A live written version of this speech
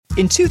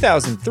In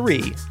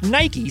 2003,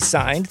 Nike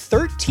signed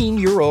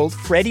 13-year-old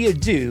Freddie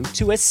Adu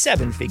to a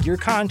 7-figure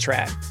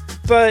contract.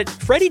 But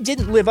Freddie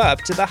didn't live up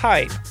to the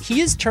hype.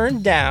 He has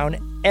turned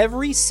down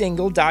every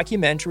single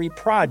documentary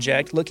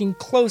project looking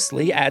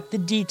closely at the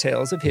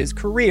details of his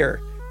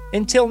career.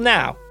 Until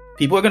now.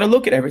 People are going to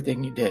look at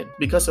everything you did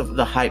because of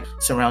the hype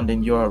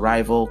surrounding your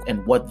arrival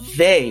and what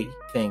they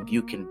think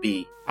you can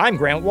be. I'm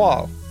Grant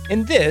Wall,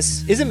 and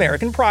this is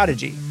American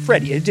Prodigy,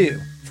 Freddie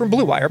Adu, from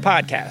Blue Wire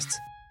Podcasts.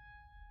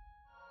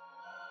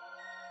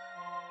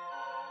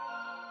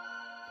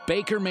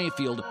 Baker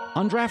Mayfield,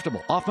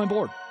 undraftable, off my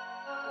board.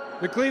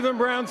 The Cleveland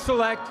Browns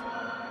select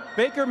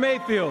Baker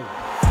Mayfield.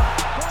 What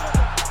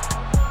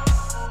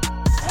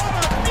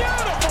a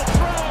beautiful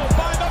throw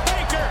by the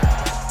Baker!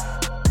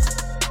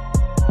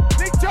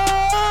 Nick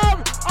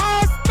Chubb!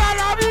 Hasta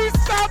la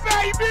vista,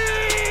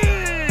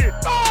 baby!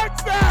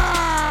 Touchdown!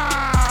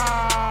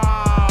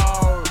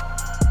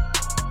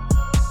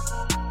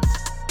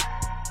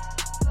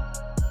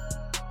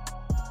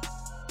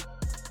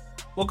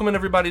 Welcome in,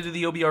 everybody, to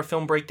the OBR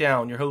Film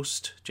Breakdown. Your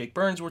host, Jake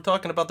Burns. We're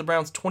talking about the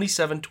Browns'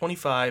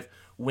 27-25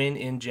 win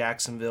in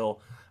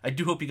Jacksonville. I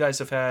do hope you guys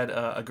have had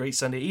a great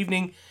Sunday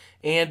evening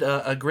and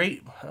a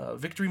great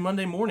victory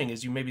Monday morning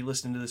as you may be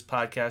listening to this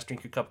podcast,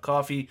 drink your cup of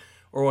coffee,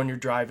 or on your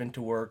drive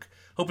into work.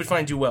 Hope it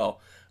finds you well.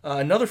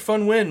 Another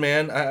fun win,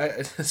 man.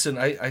 I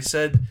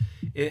said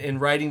in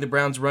writing the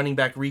Browns running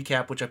back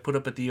recap, which I put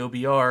up at the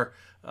OBR,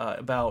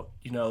 about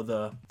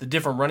the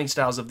different running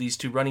styles of these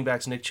two running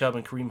backs, Nick Chubb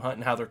and Kareem Hunt,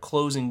 and how they're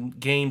closing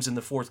games in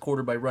the fourth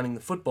quarter by running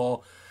the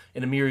football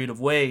in a myriad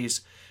of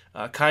ways.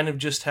 Kind of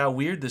just how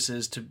weird this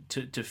is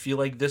to feel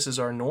like this is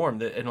our norm,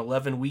 that in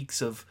 11 weeks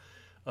of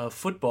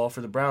football for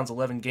the Browns,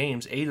 11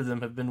 games, 8 of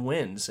them have been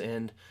wins,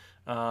 and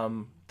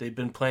they've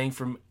been playing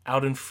from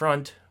out in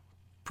front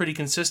pretty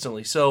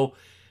consistently. So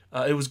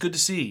it was good to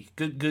see.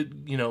 Good.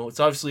 It's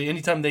obviously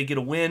anytime they get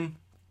a win,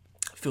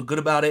 I feel good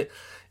about it.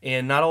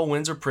 And not all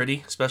wins are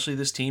pretty, especially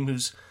this team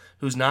who's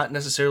not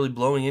necessarily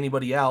blowing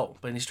anybody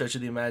out by any stretch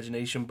of the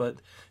imagination, but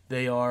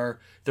they're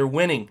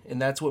winning, and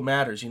that's what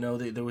matters.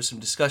 There was some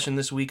discussion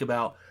this week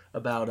about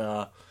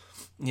how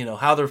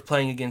they're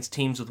playing against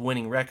teams with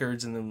winning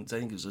records, and then I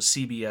think it was a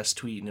CBS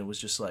tweet, and it was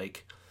just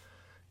like,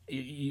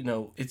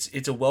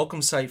 it's a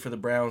welcome sight for the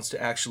Browns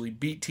to actually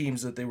beat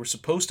teams that they were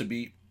supposed to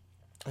beat,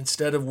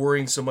 instead of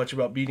worrying so much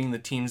about beating the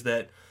teams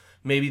that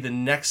maybe the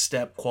next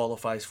step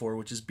qualifies for,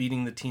 which is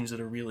beating the teams that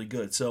are really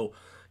good. So,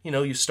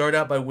 you start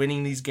out by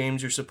winning these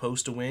games you're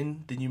supposed to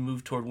win, then you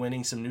move toward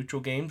winning some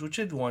neutral games, which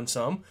they've won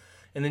some,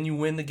 and then you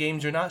win the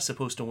games you're not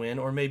supposed to win,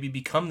 or maybe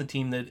become the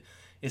team that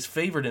is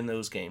favored in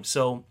those games.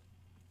 So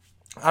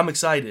I'm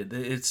excited.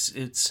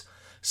 It's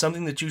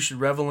something that you should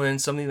revel in,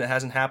 something that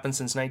hasn't happened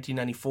since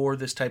 1994,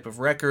 this type of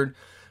record.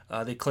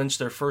 They clinched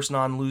their first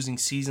non-losing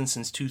season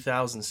since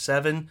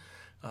 2007.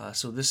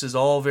 So this is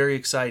all very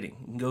exciting.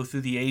 You can go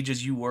through the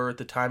ages you were at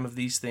the time of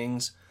these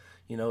things.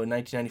 In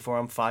 1994,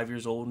 I'm 5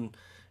 years old, and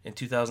in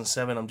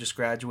 2007, I'm just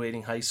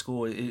graduating high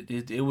school.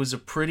 It was a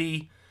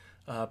pretty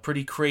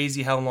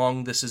crazy how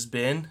long this has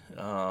been.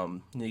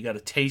 You got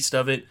a taste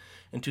of it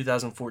in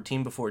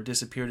 2014 before it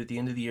disappeared at the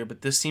end of the year.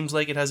 But this seems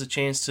like it has a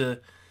chance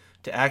to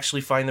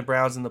actually find the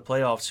Browns in the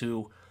playoffs,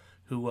 who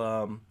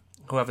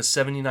have a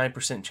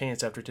 79%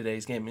 chance after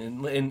today's game.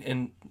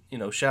 And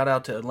shout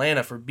out to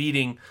Atlanta for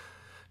beating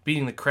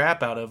the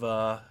crap out of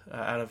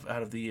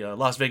the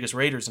Las Vegas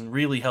Raiders and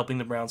really helping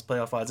the Browns'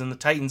 playoff odds, and the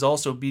Titans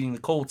also beating the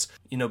Colts,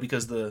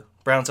 because the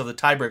Browns have the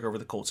tiebreaker over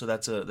the Colts, so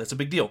that's a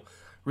big deal,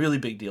 really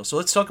big deal. So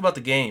let's talk about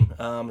the game,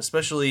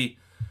 especially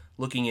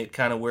looking at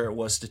kind of where it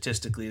was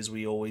statistically, as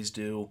we always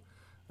do.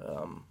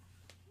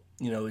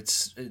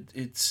 Listen,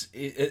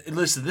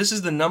 this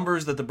is the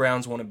numbers that the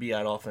Browns want to be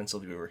at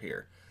offensively over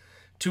here.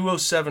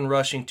 207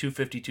 rushing,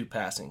 252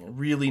 passing, a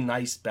really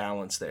nice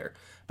balance there.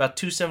 About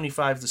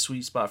 275 is the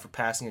sweet spot for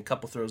passing. A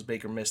couple throws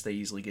Baker missed, they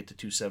easily get to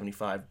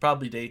 275.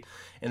 Probably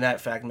in that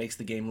fact makes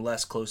the game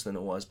less close than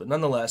it was, but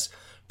nonetheless,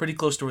 pretty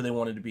close to where they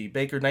wanted to be.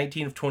 Baker,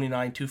 19 of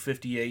 29,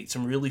 258.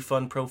 Some really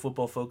fun Pro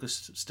Football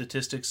Focus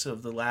statistics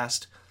of the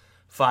last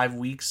 5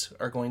 weeks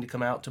are going to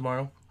come out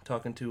tomorrow.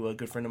 Talking to a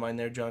good friend of mine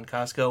there, John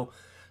Costco.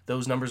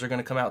 Those numbers are going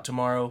to come out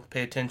tomorrow.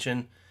 Pay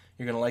attention.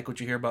 You're going to like what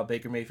you hear about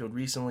Baker Mayfield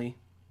recently.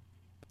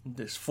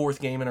 This 4th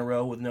game in a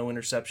row with no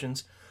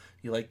interceptions.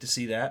 You like to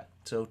see that.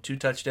 So 2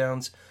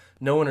 touchdowns,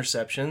 no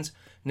interceptions.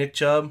 Nick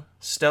Chubb,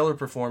 stellar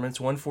performance,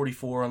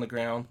 144 on the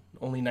ground,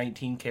 only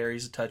 19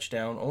 carries, a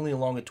touchdown, only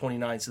along at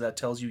 29, so that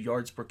tells you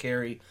yards per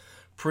carry.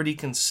 Pretty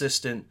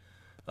consistent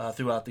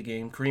throughout the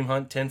game. Kareem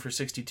Hunt, 10 for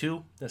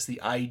 62. That's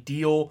the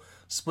ideal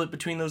split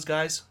between those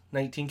guys.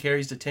 19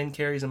 carries to 10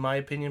 carries, in my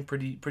opinion,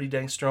 pretty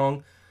dang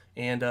strong.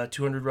 And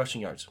 200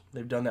 rushing yards.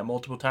 They've done that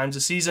multiple times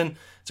this season.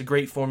 It's a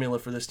great formula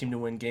for this team to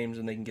win games,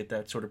 and they can get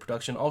that sort of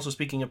production. Also,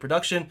 speaking of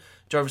production,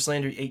 Jarvis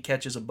Landry, 8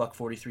 catches,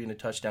 $143 and a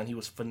touchdown. He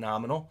was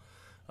phenomenal.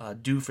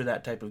 Due for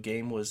that type of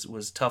game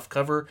was tough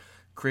cover,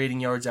 creating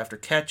yards after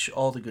catch,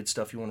 all the good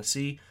stuff you want to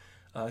see.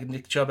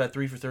 Nick Chubb had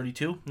 3 for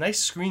 32. Nice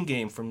screen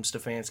game from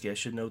Stefanski. I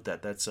should note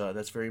that.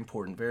 That's very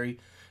important. Very,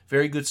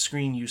 Very good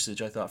screen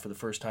usage, I thought, for the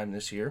first time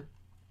this year.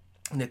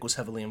 Nick was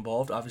heavily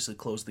involved. Obviously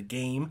closed the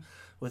game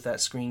with that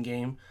screen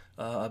game.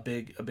 A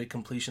big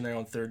completion there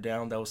on third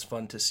down. That was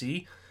fun to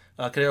see.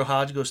 Kadero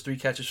Hodge goes 3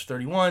 catches for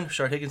 31.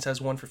 Rashard Higgins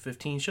has 1 for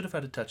 15. Should have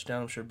had a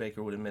touchdown. I'm sure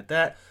Baker would admit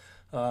that.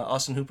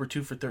 Austin Hooper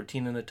 2 for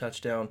 13 and a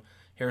touchdown.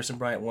 Harrison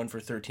Bryant 1 for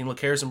 13. Look,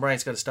 Harrison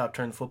Bryant's got to stop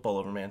turning the football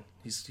over, man.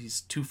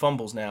 He's 2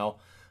 fumbles now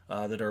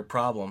that are a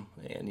problem,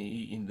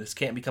 and this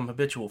can't become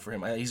habitual for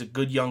him. He's a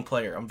good young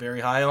player. I'm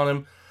very high on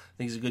him. I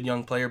think he's a good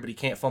young player, but he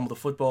can't fumble the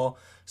football.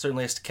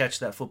 Certainly has to catch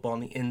that football in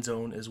the end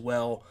zone as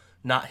well.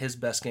 Not his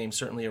best game.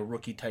 Certainly a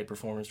rookie-type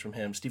performance from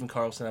him. Stephen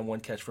Carlson had 1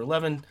 catch for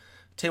 11.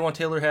 Taywan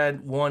Taylor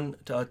had 1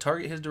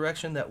 target his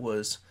direction. That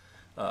was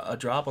a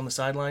drop on the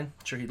sideline.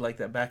 I'm sure he'd like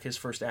that back, his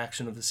first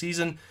action of the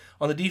season.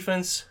 On the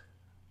defense,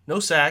 no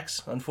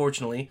sacks,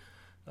 unfortunately.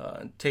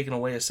 Taking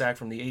away a sack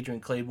from the Adrian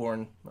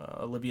Claiborne,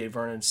 Olivier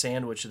Vernon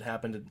sandwich that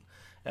happened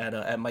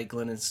at Mike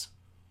Glennon's,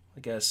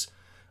 I guess,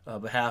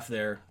 behalf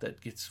there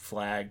that gets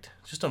flagged.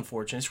 It's just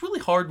unfortunate. It's really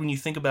hard when you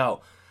think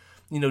about,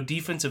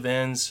 defensive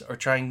ends are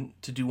trying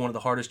to do one of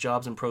the hardest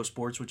jobs in pro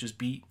sports, which is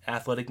beat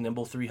athletic,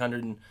 nimble,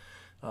 300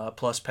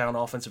 plus pound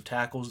offensive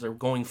tackles. They're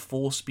going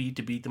full speed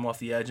to beat them off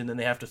the edge, and then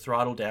they have to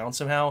throttle down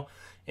somehow.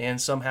 And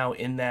somehow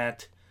in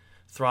that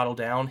throttle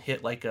down,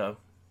 hit like a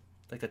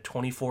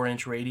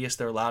 24-inch radius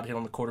they're allowed to hit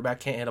on the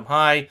quarterback. Can't hit them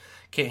high,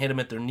 can't hit them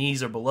at their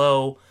knees or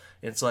below.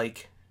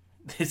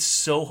 It's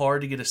so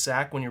hard to get a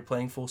sack when you're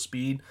playing full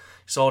speed.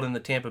 Saw it in the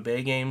Tampa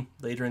Bay game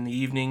later in the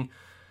evening.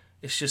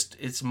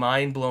 It's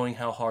mind-blowing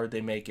how hard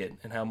they make it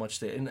and how much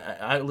they... And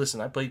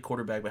I played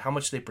quarterback, but how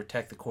much they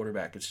protect the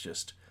quarterback, it's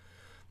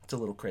a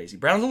little crazy.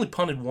 Browns only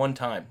punted 1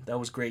 time. That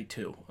was great,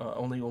 too.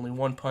 Only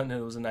 1 punt,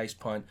 and it was a nice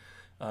punt.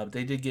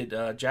 They did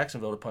get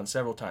Jacksonville to punt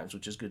several times,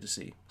 which is good to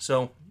see.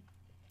 So...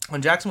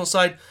 on Jacksonville's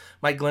side,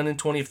 Mike Glennon,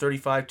 20 of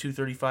 35,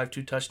 235,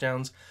 2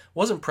 touchdowns.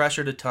 Wasn't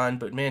pressured a ton,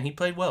 but man, he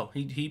played well.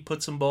 He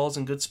put some balls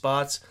in good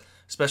spots,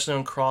 especially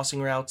on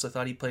crossing routes. I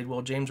thought he played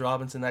well. James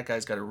Robinson, that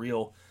guy's got a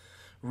real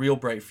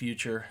bright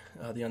future,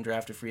 the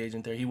undrafted free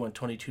agent there. He went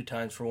 22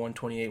 times for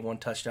 128, 1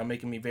 touchdown,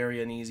 making me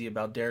very uneasy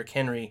about Derrick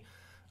Henry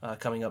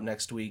coming up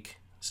next week.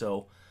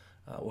 So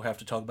we'll have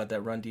to talk about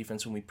that run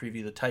defense when we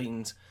preview the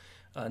Titans.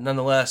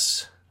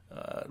 Nonetheless...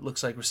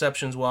 looks like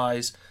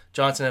receptions-wise,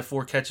 Johnson had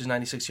 4 catches,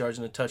 96 yards,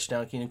 and a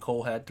touchdown. Keenan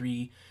Cole had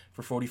 3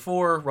 for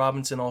 44.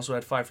 Robinson also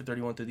had 5 for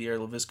 31 through the air.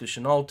 Laviska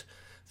Shenault,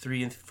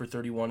 3 for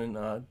 31.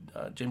 And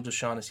James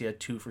O'Shaughnessy had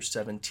 2 for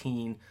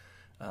 17.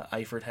 Tyler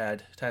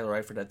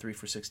Eifert had 3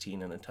 for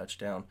 16 and a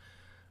touchdown.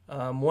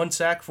 1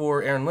 sack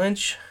for Aaron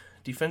Lynch.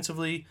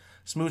 Defensively,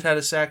 Smoot had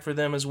a sack for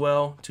them as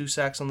well. 2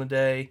 sacks on the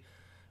day.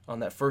 On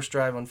that first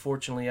drive,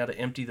 unfortunately, had to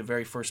empty the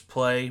very first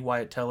play.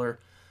 Wyatt Teller...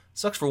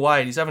 sucks for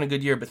Wyatt. He's having a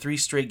good year, but 3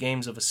 straight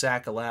games of a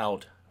sack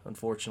allowed,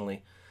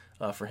 unfortunately,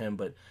 for him.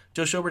 But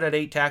Joe Schobert had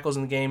 8 tackles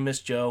in the game.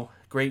 Missed Joe.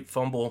 Great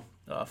fumble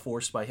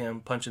forced by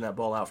him, punching that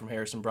ball out from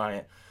Harrison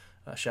Bryant.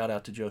 Shout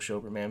out to Joe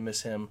Schobert, man.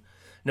 Miss him.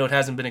 No, it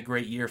hasn't been a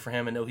great year for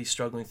him. I know he's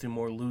struggling through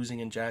more losing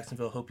in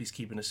Jacksonville. Hope he's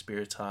keeping his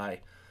spirits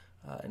high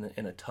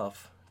in a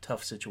tough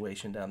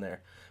situation down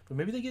there. But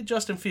maybe they get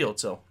Justin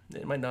Fields, so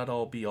it might not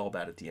all be all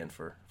bad at the end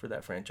for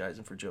that franchise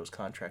and for Joe's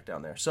contract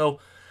down there. So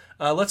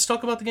let's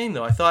talk about the game,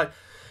 though. I thought...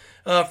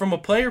 from a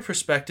player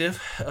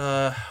perspective,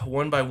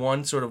 one by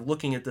one, sort of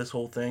looking at this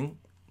whole thing,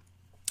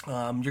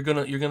 you're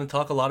gonna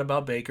talk a lot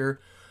about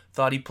Baker.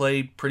 Thought he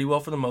played pretty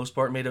well for the most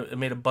part. Made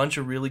a bunch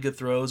of really good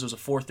throws. There was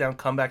a 4th down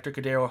comeback to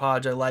Kadero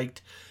Hodge I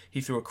liked.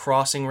 He threw a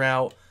crossing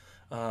route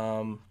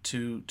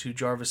to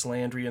Jarvis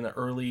Landry in the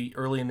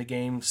early in the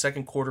game.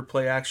 Second quarter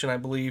play action, I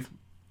believe.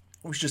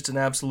 It was just an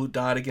absolute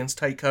dot against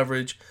tight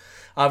coverage.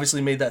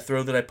 Obviously made that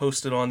throw that I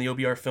posted on the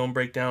OBR film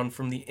breakdown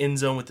from the end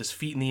zone with his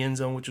feet in the end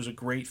zone, which was a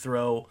great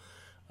throw.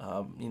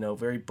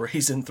 Very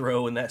brazen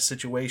throw in that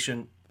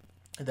situation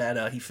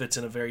that he fits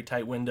in a very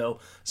tight window.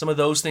 Some of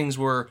those things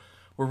were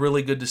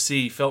really good to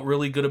see. Felt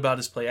really good about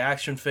his play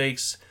action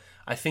fakes.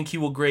 I think he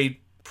will grade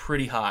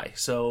pretty high,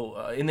 so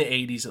in the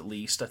 80s at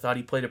least. I thought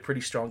he played a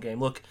pretty strong game.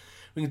 Look,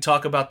 we can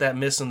talk about that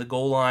miss on the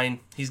goal line.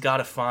 He's got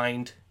to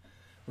find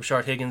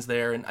Rashard Higgins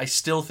there, and I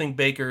still think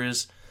Baker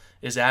is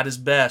at his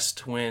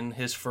best when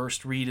his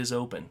first read is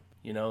open.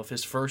 If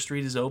his first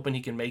read is open,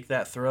 he can make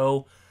that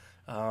throw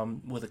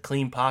with a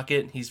clean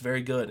pocket. He's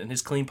very good, and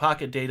his clean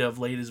pocket data of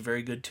late is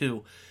very good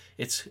too.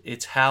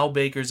 It's how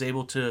Baker's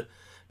able to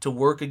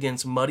work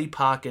against muddy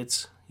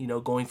pockets,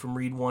 going from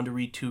read 1 to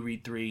read 2,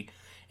 read 3,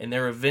 and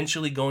they're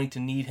eventually going to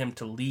need him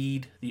to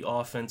lead the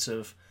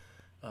offensive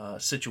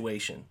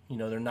situation.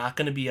 They're not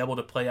going to be able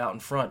to play out in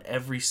front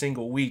every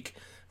single week.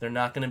 They're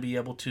not going to be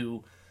able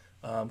to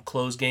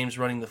close games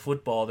running the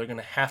football. They're going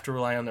to have to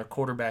rely on their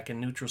quarterback in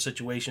neutral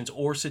situations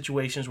or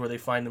situations where they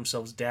find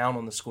themselves down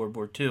on the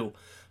scoreboard too.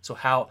 So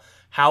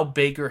how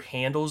Baker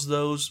handles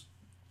those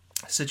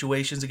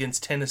situations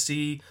against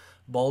Tennessee,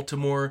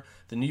 Baltimore,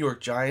 the New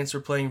York Giants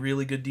are playing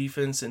really good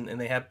defense, and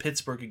they have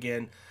Pittsburgh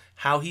again.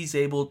 How he's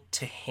able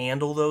to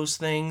handle those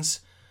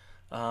things,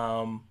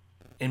 and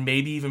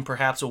maybe even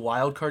perhaps a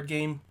wild card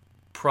game,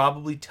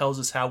 probably tells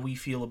us how we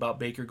feel about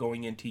Baker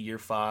going into year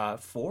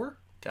 4.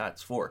 God,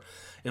 it's 4.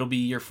 It'll be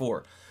year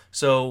 4.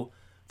 So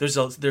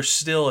there's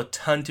still a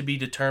ton to be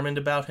determined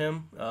about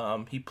him.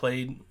 He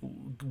played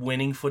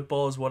winning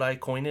football is what I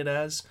coin it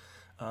as.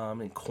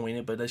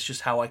 But that's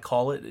just how I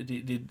call it.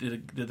 Did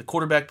the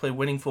quarterback play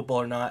winning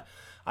football or not?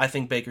 I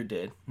think Baker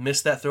did.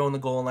 Missed that throw in the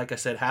goal, and like I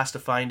said, has to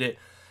find it.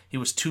 He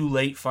was too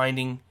late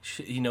finding,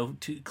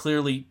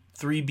 clearly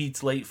 3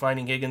 beats late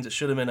finding Higgins. It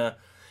should have been an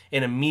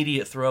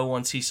immediate throw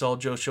once he saw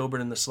Joe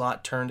Schobert in the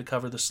slot, turn to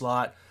cover the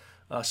slot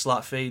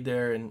fade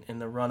there, and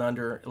the run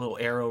under, a little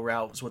arrow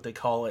route is what they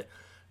call it.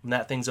 When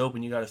that thing's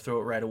open, you got to throw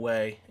it right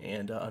away,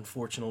 and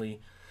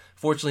unfortunately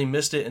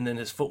missed it, and then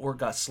his footwork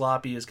got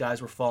sloppy as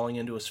guys were falling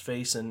into his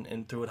face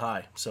and threw it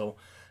high. So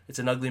it's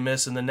an ugly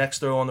miss, and the next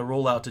throw on the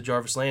rollout to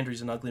Jarvis Landry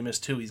is an ugly miss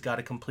too. He's got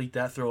to complete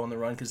that throw on the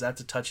run because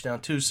that's a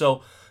touchdown too.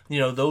 So,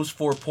 those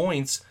 4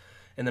 points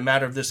in the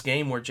matter of this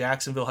game where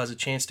Jacksonville has a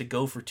chance to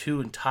go for 2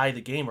 and tie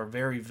the game are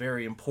very,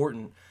 very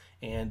important,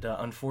 and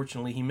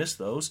unfortunately he missed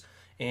those.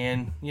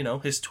 And,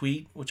 his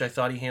tweet, which I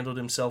thought he handled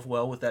himself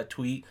well with that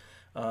tweet,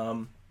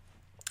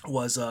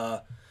 was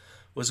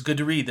good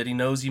to read, that he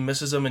knows he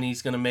misses them and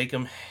he's going to make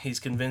them. He's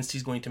convinced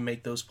he's going to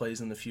make those plays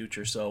in the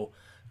future. So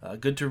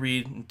good to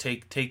read and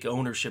take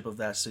ownership of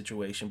that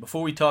situation.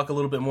 Before we talk a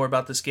little bit more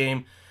about this game,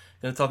 I'm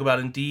going to talk about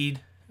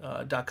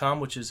Indeed.com,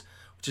 which is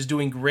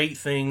doing great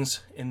things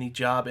in the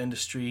job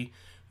industry.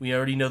 We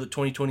already know that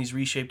 2020 has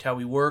reshaped how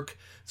we work.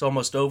 It's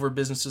almost over.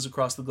 Businesses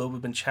across the globe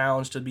have been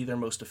challenged to be their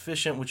most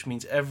efficient, which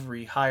means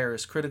every hire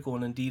is critical,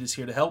 and Indeed is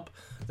here to help.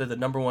 They're the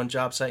 #1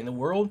 job site in the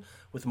world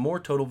with more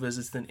total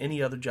visits than any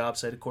other job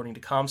site, according to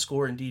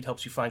ComScore. Indeed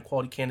helps you find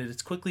quality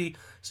candidates quickly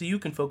so you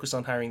can focus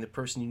on hiring the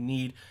person you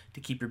need to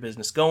keep your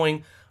business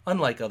going.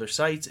 Unlike other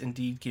sites,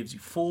 Indeed gives you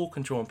full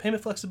control and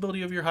payment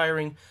flexibility of your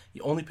hiring.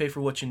 You only pay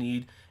for what you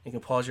need and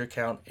can pause your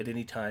account at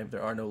any time.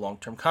 There are no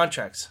long-term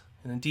contracts.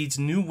 And Indeed's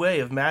new way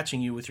of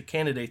matching you with your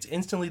candidates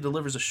instantly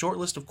delivers a short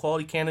list of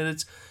quality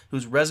candidates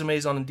whose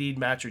resumes on Indeed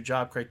match your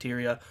job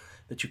criteria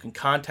that you can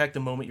contact the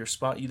moment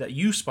that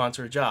you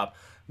sponsor a job,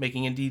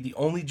 making Indeed the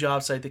only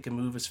job site that can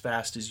move as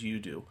fast as you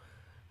do.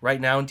 Right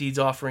now, Indeed's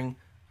offering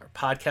our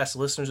podcast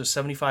listeners a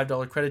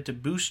 $75 credit to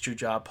boost your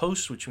job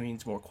posts, which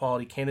means more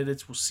quality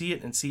candidates will see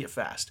it and see it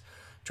fast.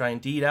 Try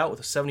Indeed out with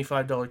a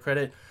 $75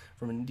 credit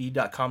from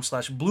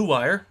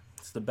Indeed.com/BlueWire.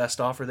 It's the best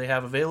offer they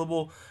have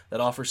available.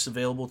 That offer's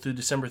available through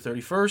December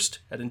 31st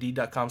at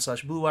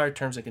Indeed.com/BlueWire.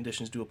 Terms and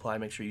conditions do apply.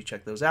 Make sure you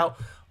check those out.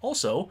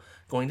 Also,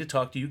 going to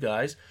talk to you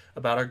guys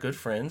about our good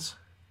friends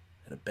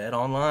at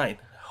BetOnline.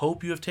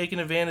 Hope you have taken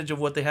advantage of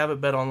what they have at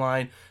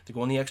BetOnline. They're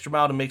going the extra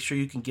mile to make sure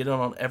you can get in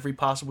on every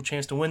possible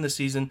chance to win this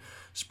season.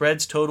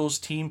 Spreads, totals,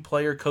 team,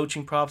 player,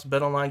 coaching props.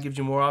 BetOnline gives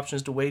you more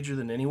options to wager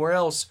than anywhere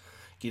else.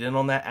 Get in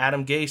on that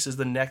Adam Gase as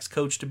the next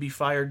coach to be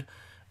fired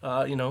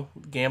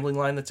gambling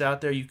line that's out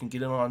there. You can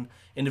get in on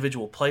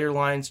individual player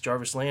lines.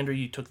 Jarvis Landry,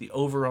 you took the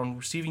over on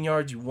receiving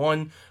yards, you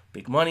won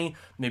big money.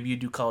 Maybe you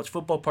do college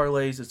football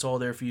parlays. It's all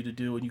there for you to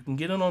do, and you can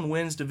get in on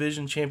wins,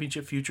 division,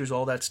 championship futures.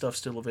 All that stuff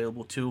still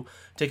available too.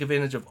 Take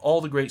advantage of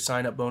all the great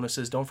sign-up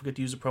bonuses. Don't forget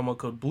to use the promo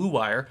code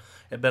BlueWire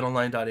at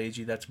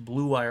betonline.ag. That's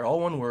BlueWire,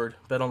 all one word.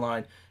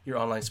 BetOnline, your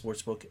online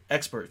sportsbook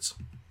experts.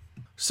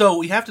 So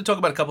we have to talk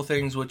about a couple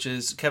things, which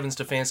is Kevin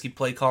Stefanski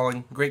play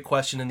calling. Great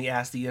question in the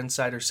Ask the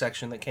Insider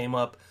section that came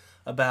up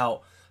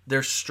about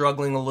they're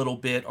struggling a little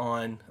bit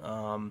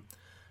on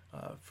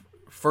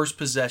first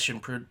possession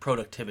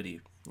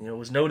productivity. It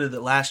was noted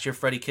that last year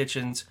Freddie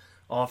Kitchens'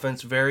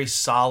 offense very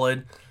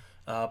solid,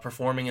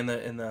 performing in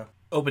the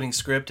opening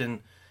script,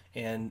 and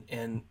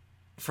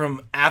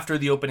from after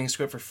the opening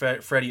script for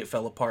Freddie it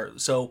fell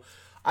apart. So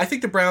I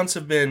think the Browns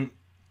have been.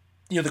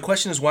 The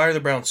question is, why are the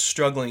Browns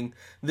struggling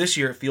this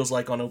year, it feels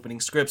like, on opening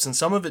scripts? And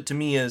some of it, to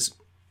me, is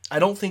I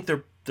don't think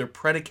they're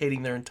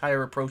predicating their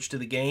entire approach to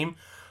the game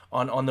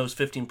on those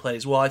 15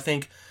 plays. Well, I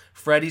think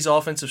Freddie's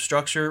offensive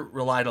structure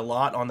relied a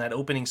lot on that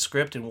opening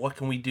script and what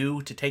can we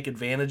do to take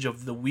advantage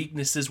of the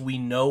weaknesses we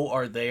know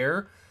are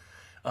there.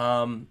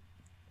 I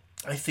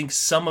think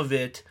some of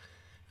it,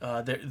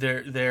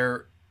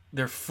 they're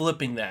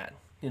flipping that.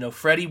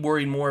 Freddie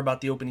worried more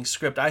about the opening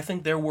script. I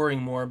think they're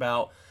worrying more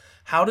about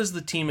how does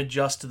the team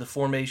adjust to the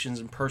formations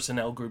and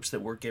personnel groups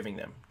that we're giving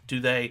them?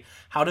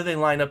 How do they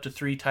line up to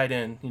 3 tight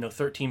end,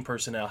 13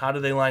 personnel? How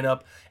do they line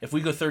up? If we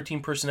go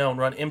 13 personnel and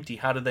run empty,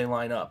 how do they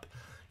line up?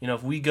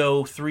 If we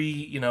go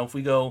 3, if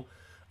we go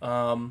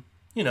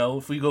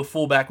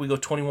fullback, we go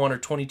 21 or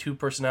 22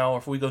 personnel, or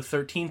if we go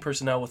 13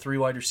 personnel with 3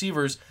 wide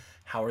receivers,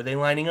 how are they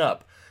lining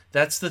up?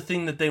 That's the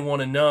thing that they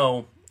want to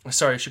know.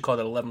 Sorry, I should call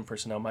that 11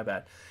 personnel, my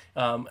bad.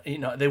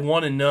 They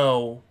want to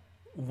know,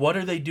 what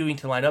are they doing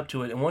to line up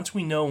to it? And once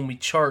we know and we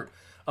chart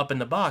up in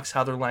the box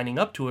how they're lining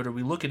up to it, or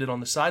we look at it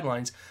on the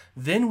sidelines,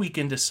 then we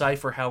can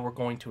decipher how we're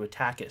going to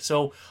attack it.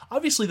 So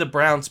obviously the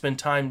Browns spend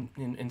time,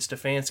 in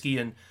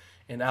Stefanski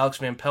and Alex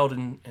Van Pelt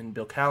and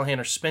Bill Callahan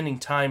are spending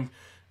time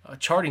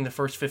charting the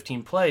first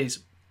 15 plays,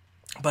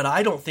 but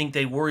I don't think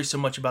they worry so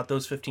much about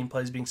those 15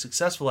 plays being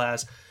successful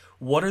as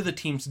what are the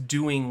teams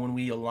doing when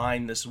we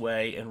align this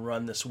way and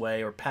run this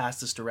way or pass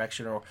this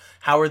direction, or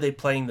how are they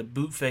playing the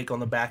boot fake on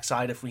the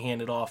backside if we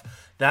hand it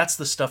off? That's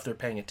the stuff they're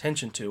paying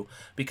attention to,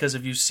 because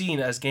if you've seen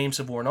as games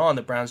have worn on,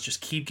 the Browns just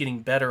keep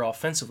getting better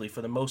offensively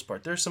for the most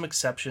part. There's some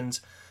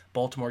exceptions,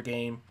 Baltimore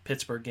game,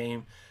 Pittsburgh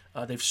game.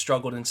 They've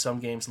struggled in some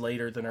games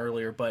later than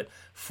earlier, but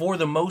for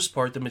the most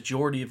part, the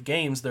majority of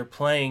games, they're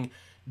playing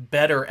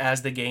better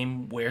as the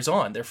game wears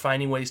on. They're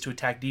finding ways to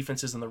attack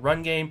defenses in the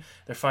run game.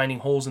 They're finding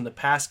holes in the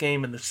pass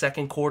game in the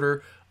second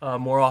quarter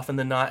more often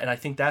than not. And I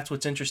think that's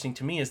what's interesting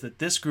to me, is that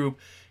this group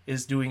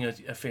is doing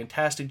a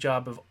fantastic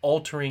job of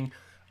opening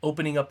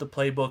up the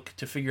playbook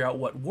to figure out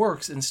what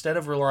works, instead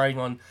of relying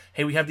on,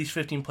 hey, we have these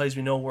 15 plays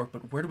we know work,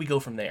 but where do we go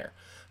from there?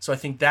 So I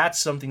think that's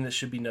something that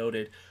should be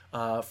noted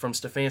from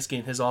Stefanski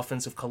and his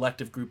offensive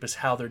collective group, is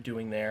how they're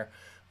doing there.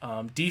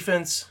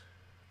 Defense,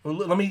 well,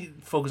 let me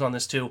focus on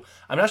this too.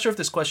 I'm not sure if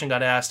this question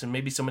got asked, and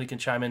maybe somebody can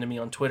chime into me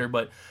on Twitter,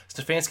 but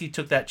Stefanski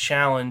took that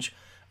challenge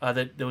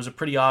that there was a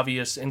pretty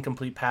obvious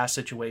incomplete pass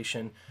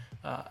situation.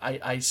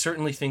 I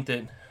certainly think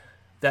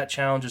that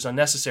challenge is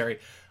unnecessary,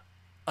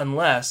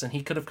 unless, and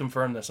he could have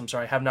confirmed this, I'm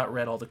sorry, I have not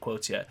read all the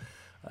quotes yet.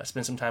 I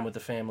spent some time with the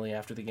family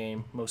after the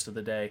game most of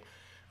the day,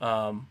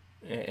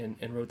 and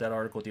wrote that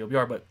article at the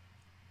OBR, but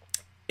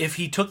if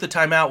he took the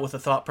timeout with the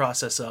thought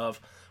process of,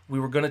 we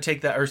were going to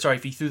take that, or sorry,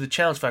 if he threw the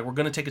challenge flag, we're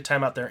going to take a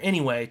timeout there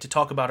anyway to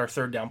talk about our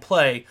third down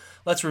play.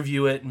 Let's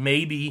review it.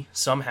 Maybe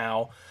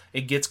somehow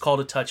it gets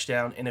called a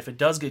touchdown, and if it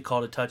does get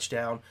called a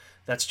touchdown,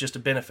 that's just a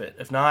benefit.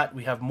 If not,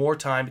 we have more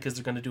time because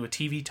they're going to do a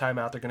TV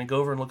timeout. They're going to go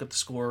over and look at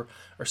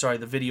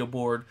the video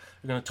board.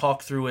 They're going to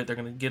talk through it. They're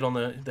going to get on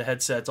the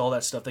headsets, all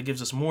that stuff. That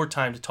gives us more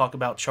time to talk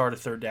about, chart a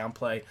third down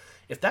play.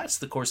 If that's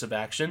the course of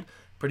action,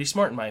 pretty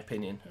smart in my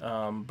opinion.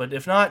 But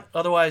if not,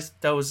 otherwise,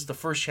 that was the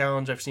first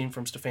challenge I've seen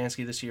from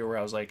Stefanski this year where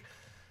I was like,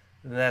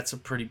 that's a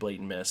pretty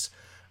blatant miss.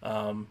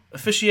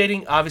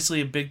 Officiating,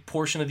 obviously a big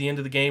portion of the end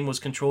of the game was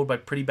controlled by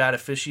pretty bad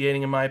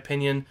officiating in my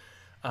opinion.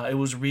 It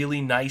was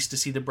really nice to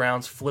see the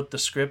Browns flip the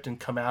script and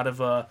come out of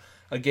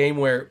a game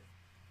where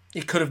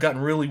it could have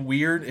gotten really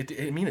weird.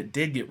 It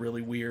did get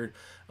really weird,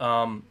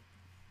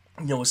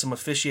 with some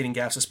officiating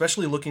gaps,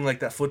 especially looking like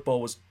that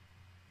football was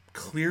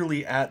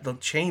clearly at the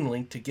chain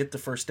link to get the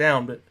first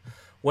down, but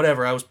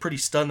whatever. I was pretty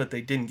stunned that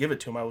they didn't give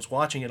it to him. I was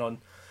watching it on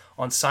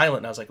silent,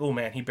 and I was like, oh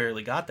man, he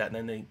barely got that, and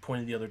then they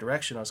pointed the other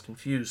direction. I was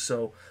confused.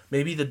 So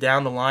maybe the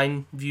down the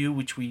line view,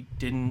 which we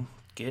didn't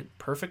get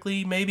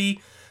perfectly,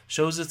 maybe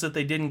shows us that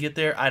they didn't get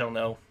there. I don't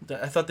know.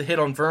 I thought the hit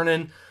on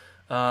Vernon,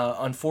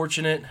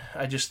 unfortunate.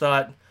 I just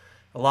thought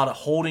a lot of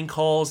holding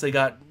calls they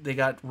got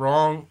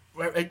wrong.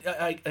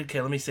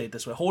 Okay, let me say it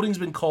this way. Holding's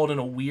been called in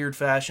a weird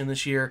fashion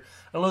this year.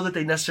 I don't know that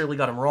they necessarily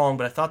got him wrong,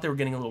 but I thought they were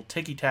getting a little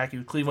ticky-tacky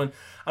with Cleveland.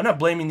 I'm not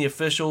blaming the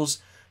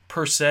officials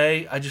per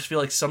se. I just feel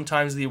like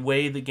sometimes the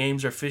way the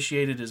games are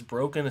officiated is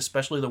broken,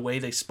 especially the way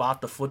they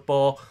spot the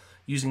football,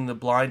 using the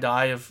blind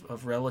eye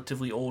of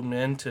relatively old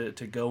men to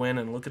go in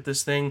and look at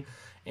this thing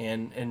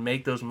and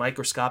make those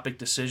microscopic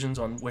decisions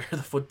on where the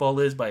football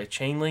is by a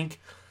chain link.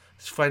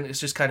 It's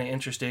just kind of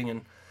interesting,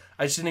 and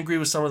I just didn't agree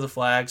with some of the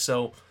flags.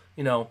 So,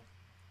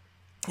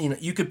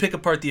 you could pick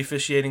apart the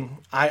officiating.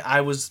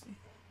 I was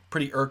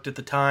pretty irked at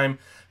the time,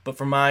 but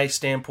from my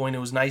standpoint, it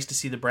was nice to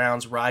see the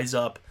Browns rise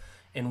up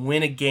and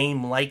win a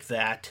game like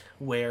that,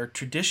 where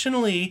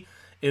traditionally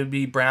it would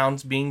be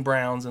Browns being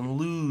Browns and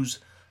lose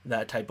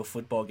that type of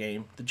football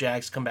game. The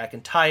Jags come back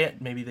and tie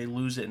it. Maybe they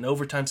lose it in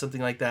overtime,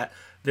 something like that.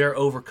 They're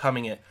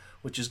overcoming it,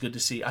 which is good to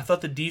see. I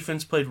thought the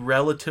defense played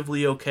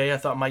relatively okay. I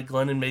thought Mike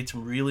Glennon made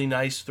some really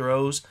nice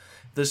throws.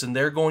 Listen,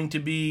 they're going to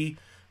be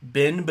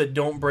bend but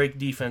don't break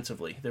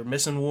defensively. They're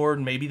missing Ward.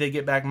 Maybe they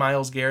get back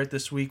Myles Garrett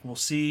this week. We'll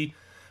see.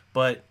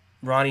 But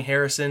Ronnie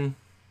Harrison,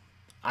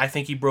 I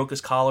think he broke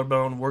his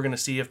collarbone. We're going to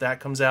see if that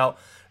comes out.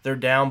 They're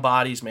down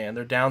bodies, man.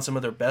 They're down some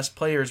of their best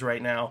players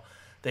right now.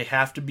 They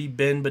have to be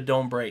bend but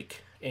don't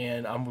break.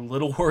 And I'm a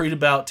little worried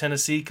about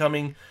Tennessee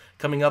coming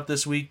up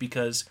this week,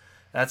 because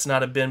that's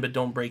not a bend but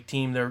don't break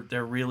team.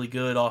 They're really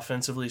good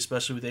offensively,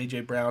 especially with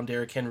A.J. Brown,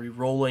 Derrick Henry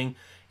rolling,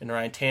 and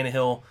Ryan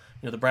Tannehill.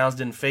 The Browns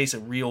didn't face a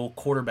real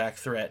quarterback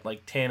threat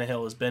like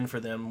Tannehill has been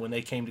for them when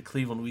they came to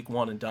Cleveland week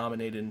 1 and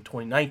dominated in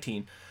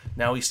 2019.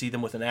 Now we see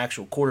them with an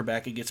actual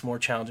quarterback. It gets more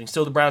challenging.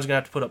 Still, the Browns are going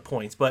to have to put up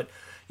points. But,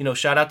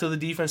 shout out to the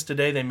defense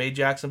today. They made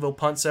Jacksonville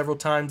punt several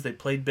times. They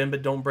played bend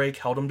but don't break,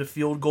 held them to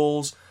field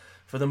goals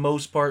for the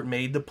most part,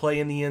 made the play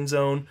in the end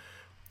zone.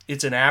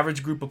 It's an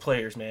average group of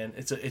players, man.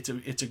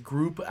 It's a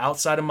group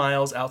outside of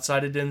Myles,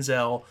 outside of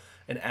Denzel,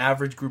 an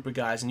average group of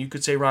guys. And you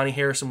could say Ronnie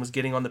Harrison was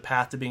getting on the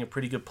path to being a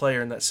pretty good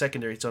player in that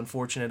secondary. It's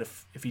unfortunate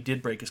if he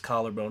did break his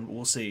collarbone, but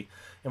we'll see.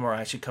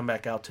 MRI should come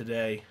back out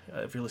today.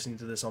 If you're listening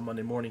to this on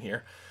Monday morning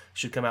here,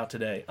 should come out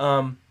today.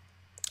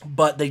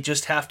 But they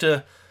just have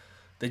to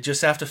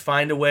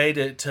find a way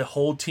to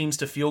hold teams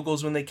to field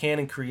goals when they can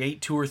and create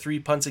 2 or 3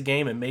 punts a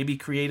game and maybe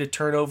create a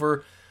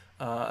turnover,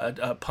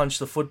 punch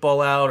the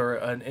football out, or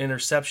an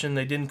interception.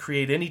 They didn't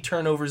create any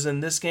turnovers in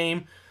this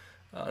game,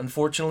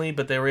 unfortunately,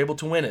 but they were able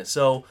to win it.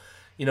 So,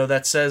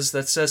 that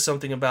says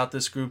something about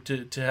this group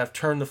to have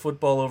turned the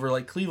football over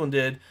like Cleveland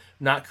did,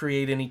 not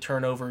create any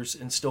turnovers,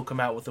 and still come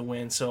out with a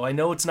win. So I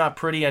know it's not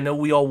pretty. I know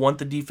we all want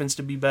the defense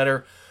to be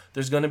better.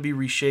 There's going to be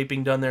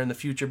reshaping done there in the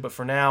future, but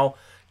for now,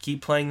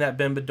 keep playing that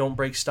bend but don't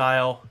break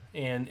style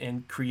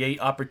and create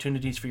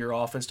opportunities for your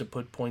offense to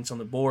put points on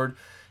the board.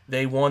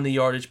 They won the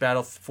yardage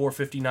battle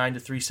 459 to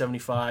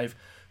 375.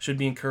 Should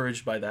be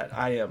encouraged by that.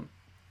 I am.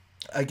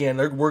 Again,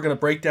 we're going to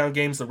break down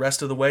games the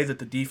rest of the way that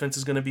the defense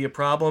is going to be a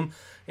problem,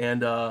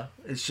 and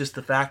it's just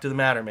the fact of the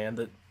matter, man.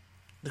 That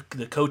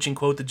the coaching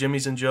quote, the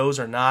Jimmies and Joes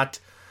they're not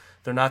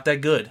that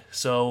good.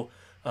 So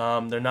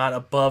they're not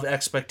above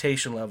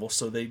expectation level.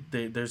 So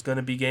there's going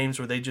to be games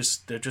where they're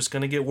just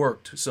going to get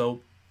worked.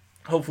 So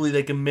hopefully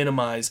they can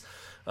minimize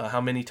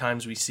how many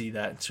times we see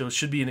that. So it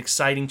should be an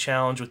exciting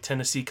challenge with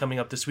Tennessee coming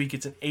up this week.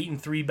 It's an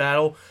 8-3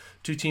 battle.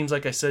 Two teams,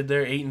 like I said,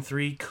 they're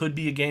 8-3. Could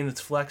be a game that's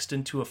flexed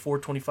into a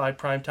 4:25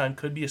 primetime.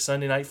 Could be a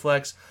Sunday night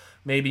flex.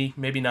 Maybe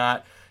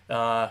not.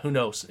 Who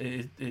knows?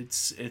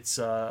 It's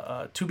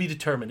to be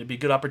determined. It'd be a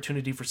good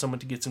opportunity for someone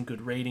to get some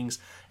good ratings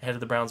ahead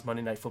of the Browns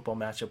Monday Night Football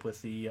matchup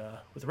with the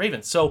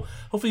Ravens. So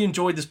hopefully you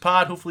enjoyed this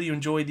pod. Hopefully you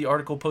enjoyed the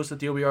article posted at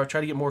the OBR.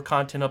 Try to get more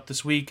content up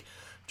this week.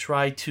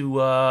 Try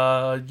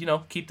to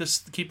keep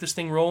this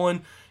thing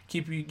rolling.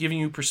 Keep giving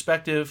you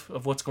perspective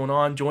of what's going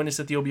on. Join us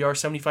at the OBR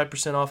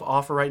 75% off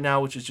offer right now,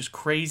 which is just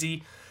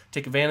crazy.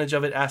 Take advantage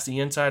of it. Ask the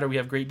Insider. We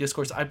have great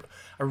discourse. I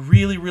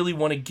really, really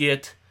want to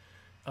get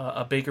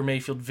a Baker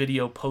Mayfield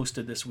video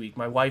posted this week.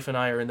 My wife and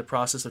I are in the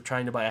process of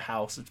trying to buy a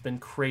house. It's been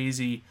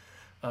crazy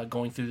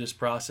going through this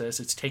process.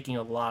 It's taking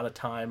a lot of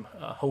time.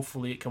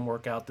 Hopefully it can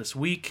work out this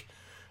week.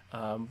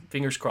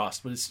 Fingers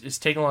crossed, but it's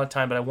taking a lot of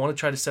time, but I want to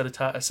try to set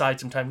aside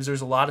some time because there's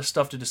a lot of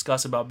stuff to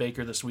discuss about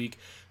Baker this week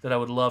that I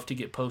would love to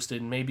get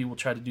posted, and maybe we'll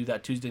try to do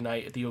that Tuesday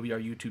night at the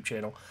OBR YouTube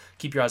channel.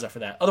 Keep your eyes out for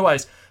that.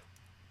 Otherwise,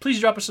 please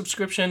drop a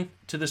subscription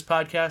to this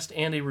podcast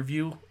and a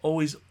review.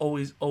 Always,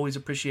 always, always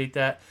appreciate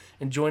that.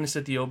 And join us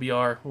at the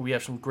OBR where we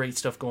have some great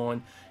stuff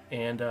going,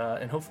 and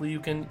hopefully you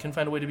can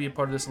find a way to be a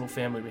part of this little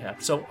family we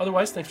have. So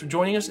otherwise, thanks for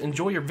joining us.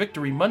 Enjoy your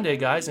victory Monday,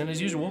 guys, and as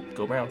usual,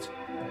 go Browns.